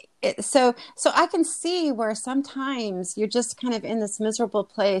so I can see where sometimes you're just kind of in this miserable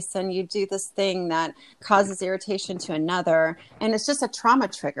place, and you do this thing that causes irritation to another, and it's just a trauma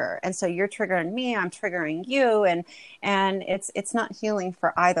trigger. And so you're triggering me, I'm triggering you, and it's not healing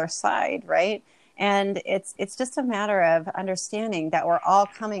for either side, right? And it's just a matter of understanding that we're all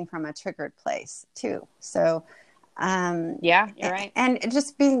coming from a triggered place too. So. You're right. And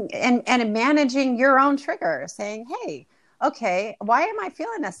just being and managing your own trigger, saying, hey, okay, why am I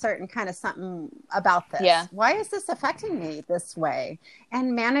feeling a certain kind of something about this? Yeah. Why is this affecting me this way?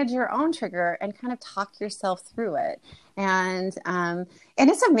 And manage your own trigger and kind of talk yourself through it. And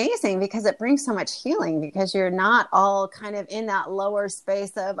it's amazing because it brings so much healing, because you're not all kind of in that lower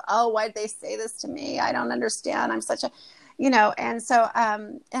space of, oh, why'd they say this to me? I don't understand. I'm such a, and so,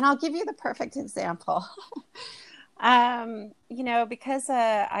 and I'll give you the perfect example. Because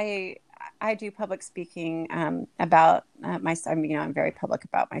I do public speaking about I'm very public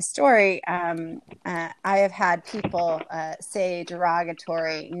about my story. I have had people say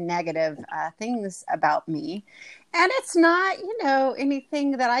derogatory, negative things about me. And it's not,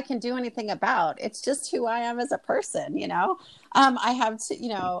 anything that I can do anything about. It's just who I am as a person, I have,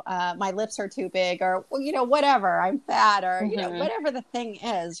 my lips are too big, or, whatever, I'm fat, or, whatever the thing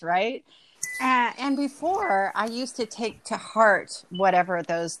is, right? And before, I used to take to heart whatever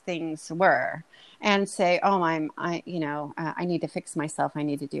those things were and say, oh, I need to fix myself. I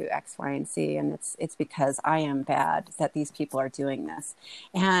need to do X, Y, and Z. And it's because I am bad that these people are doing this.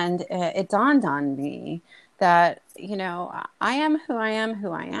 And it dawned on me that, I am who I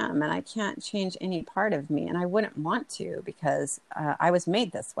am, and I can't change any part of me. And I wouldn't want to, because I was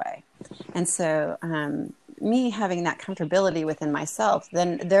made this way. And so me having that comfortability within myself,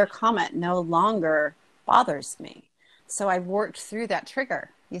 then their comment no longer bothers me. So I've worked through that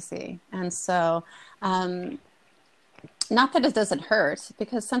trigger, you see. And so not that it doesn't hurt,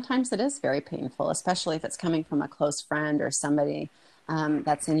 because sometimes it is very painful, especially if it's coming from a close friend or somebody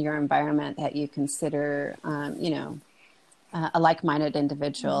that's in your environment that you consider, a like-minded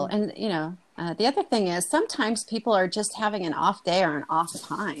individual. And, the other thing is sometimes people are just having an off day or an off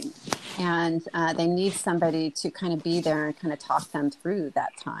time, and they need somebody to kind of be there and kind of talk them through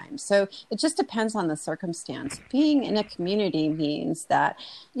that time. So it just depends on the circumstance. Being in a community means that,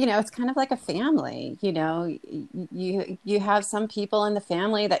 it's kind of like a family. You have some people in the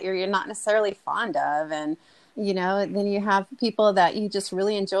family that you're not necessarily fond of, and then you have people that you just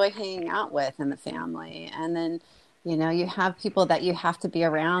really enjoy hanging out with in the family. And then, you have people that you have to be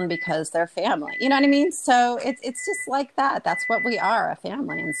around because they're family. You know what I mean? So it's just like that. That's what we are, a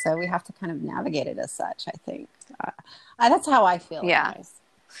family. And so we have to kind of navigate it as such, I think. That's how I feel. Yeah. Anyways.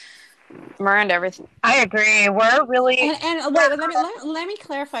 Miranda, everything. I agree. We're really and wait, let me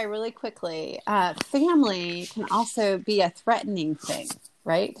clarify really quickly. Family can also be a threatening thing,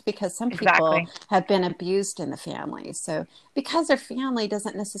 right? Because some people have been abused in the family. So because they're family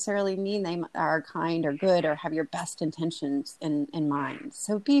doesn't necessarily mean they are kind or good or have your best intentions in mind.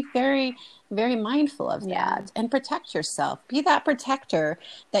 So be very, very mindful of that and protect yourself. Be that protector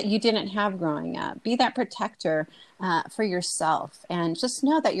that you didn't have growing up. Be that protector for yourself, and just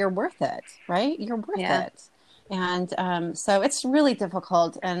know that you're worth it, right? You're worth it. And so it's really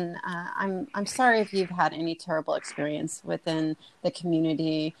difficult. And I'm sorry if you've had any terrible experience within the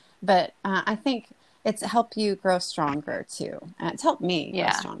community, but I think it's helped you grow stronger too. It's helped me grow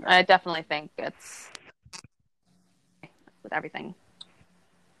stronger. I definitely think it's with everything.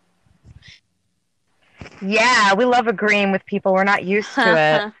 Yeah, we love agreeing with people. We're not used to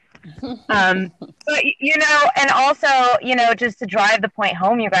it. But, and also, just to drive the point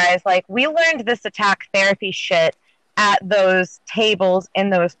home, you guys, like, we learned this attack therapy shit at those tables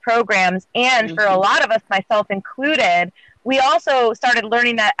in those programs. And for a lot of us, myself included, we also started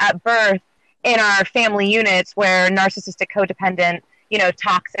learning that at birth in our family units, where narcissistic, codependent,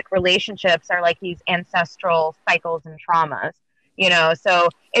 toxic relationships are like these ancestral cycles and traumas, so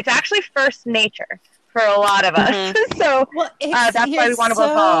it's actually first nature for a lot of us. So that's why we want to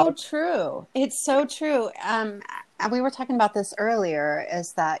evolve. It's so true. We were talking about this earlier,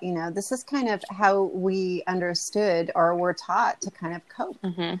 is that, this is kind of how we understood or were taught to kind of cope,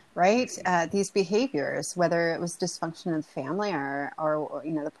 right? These behaviors, whether it was dysfunction in the family or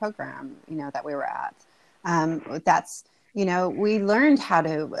the program, that we were at. That's, we learned how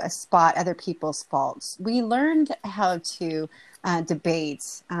to spot other people's faults. We learned how to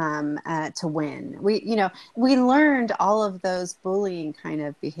debate to win. We learned all of those bullying kind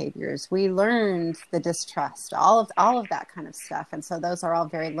of behaviors. We learned the distrust, all of that kind of stuff. And so those are all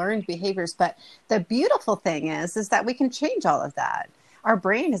very learned behaviors. But the beautiful thing is that we can change all of that. Our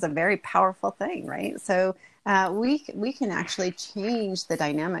brain is a very powerful thing, right? So we can actually change the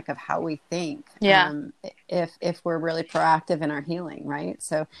dynamic of how we think if we're really proactive in our healing, right?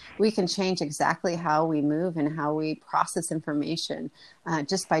 So we can change exactly how we move and how we process information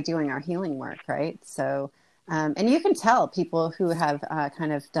just by doing our healing work, right? So and you can tell people who have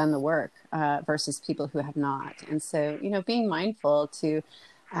kind of done the work versus people who have not. And so, being mindful to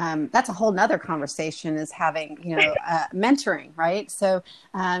that's a whole nother conversation, is having, mentoring, right? So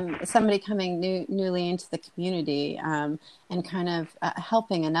somebody coming newly into the community and kind of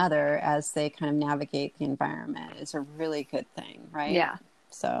helping another as they kind of navigate the environment is a really good thing, right? Yeah.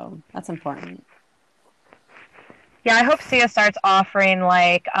 So that's important. Yeah, I hope SIA starts offering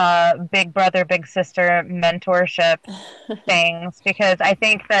like big brother, big sister mentorship things, because I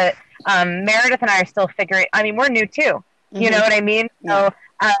think that Meredith and I are still figuring. I mean, we're new too. You know what I mean? Yeah. So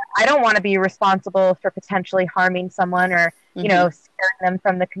I don't want to be responsible for potentially harming someone or scaring them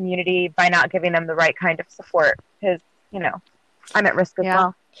from the community by not giving them the right kind of support, because I'm at risk as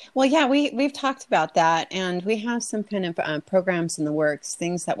well. Well, yeah, we've talked about that, and we have some kind of programs in the works,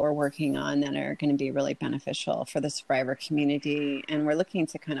 things that we're working on that are going to be really beneficial for the survivor community, and we're looking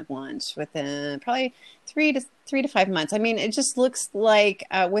to kind of launch within probably 3 to 5 months. I mean, it just looks like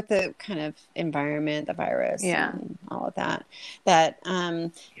with the kind of environment, the virus, and all of that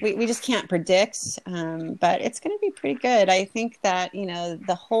we just can't predict, but it's going to be pretty good. I think that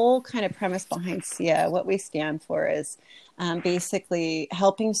the whole kind of premise behind SIA, what we stand for, is basically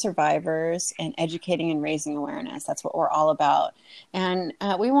helping survivors and educating and raising awareness. That's what we're all about. And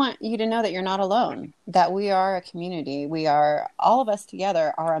we want you to know that you're not alone, that we are a community. We are, all of us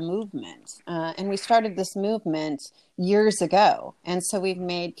together are a movement. And we started this movement years ago. And so we've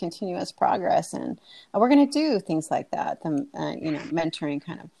made continuous progress. And we're going to do things like that, the mentoring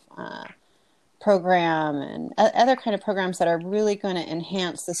kind of program and other kind of programs that are really going to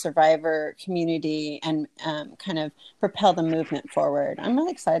enhance the survivor community and kind of propel the movement forward. I'm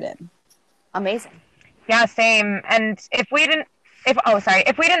really excited. Amazing. Yeah, same. And if we didn't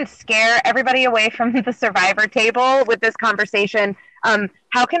scare everybody away from the survivor table with this conversation,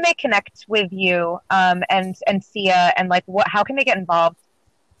 how can they connect with you and SIA, and how can they get involved?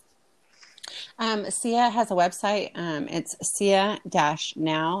 SIA has a website. It's sia-now.org.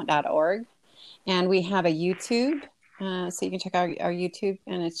 And we have a YouTube, so you can check out our YouTube,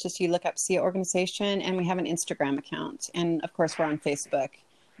 and it's just, you look up SIA organization, and we have an Instagram account. And of course, we're on Facebook.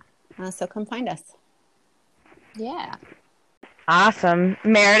 So come find us. Yeah. Awesome.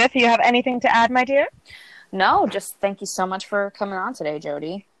 Meredith, you have anything to add, my dear? No, just thank you so much for coming on today,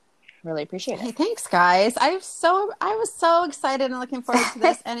 Jody. Really appreciate it. Hey, thanks, guys. I was so excited and looking forward to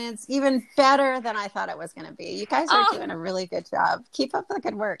this, and it's even better than I thought it was going to be. You guys are doing a really good job. Keep up the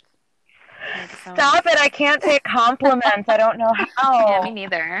good work. Stop it. I can't take compliments. I don't know how. Yeah, me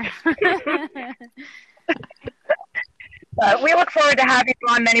neither. But we look forward to having you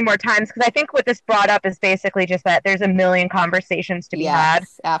on many more times, because I think what this brought up is basically just that there's a million conversations to be had.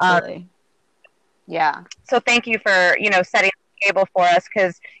 Absolutely. Yeah. So thank you for, setting the table for us,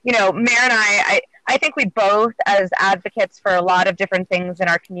 because, Mare and I think we both, as advocates for a lot of different things in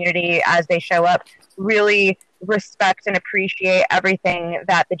our community as they show up, really respect and appreciate everything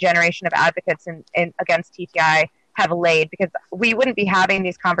that the generation of advocates in against TTI have laid, because we wouldn't be having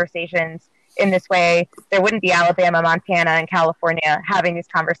these conversations in this way. There wouldn't be Alabama, Montana, and California having these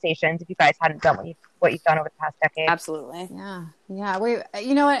conversations if you guys hadn't done what you've done over the past decade. Absolutely. Yeah. We,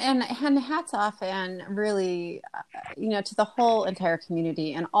 and hats off, and really, to the whole entire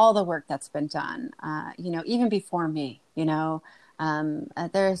community and all the work that's been done. Even before me,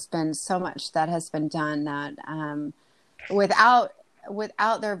 there's been so much that has been done that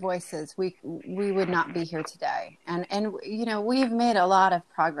without their voices, we would not be here today. And we've made a lot of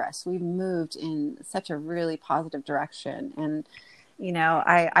progress. We've moved in such a really positive direction. And,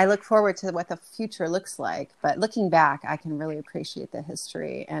 I look forward to what the future looks like. But looking back, I can really appreciate the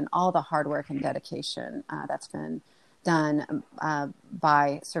history and all the hard work and dedication that's been done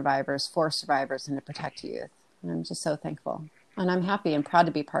by survivors, for survivors, and to protect youth. And I'm just so thankful. And I'm happy and proud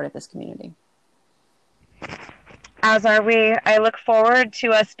to be part of this community. As are we. I look forward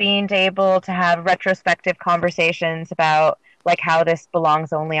to us being able to have retrospective conversations about how this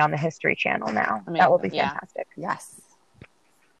belongs only on the History Channel now. Amazing. That will be fantastic. Yes.